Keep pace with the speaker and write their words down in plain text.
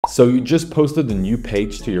So you just posted a new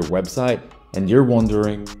page to your website and you're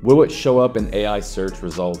wondering, will it show up in AI search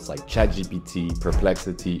results like ChatGPT,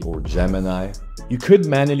 Perplexity, or Gemini? You could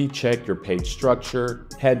manually check your page structure,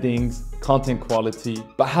 headings, content quality,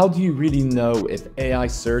 but how do you really know if AI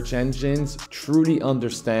search engines truly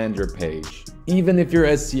understand your page? Even if your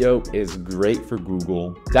SEO is great for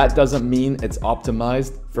Google, that doesn't mean it's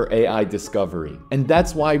optimized for AI discovery. And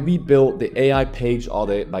that's why we built the AI Page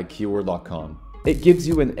Audit by Keyword.com. It gives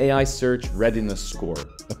you an AI search readiness score,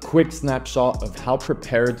 a quick snapshot of how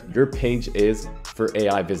prepared your page is for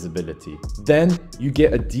AI visibility. Then you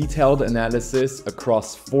get a detailed analysis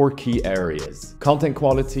across 4 key areas: content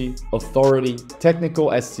quality, authority, technical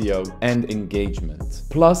SEO, and engagement.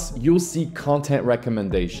 Plus, you'll see content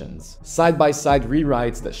recommendations, side-by-side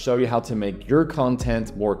rewrites that show you how to make your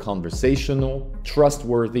content more conversational,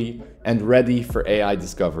 trustworthy, and ready for AI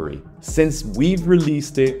discovery. Since we've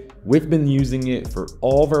released it, we've been using it for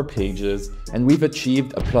all of our pages, and we've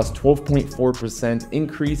achieved a plus 12.4%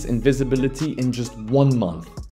 increase in visibility in just 1 month.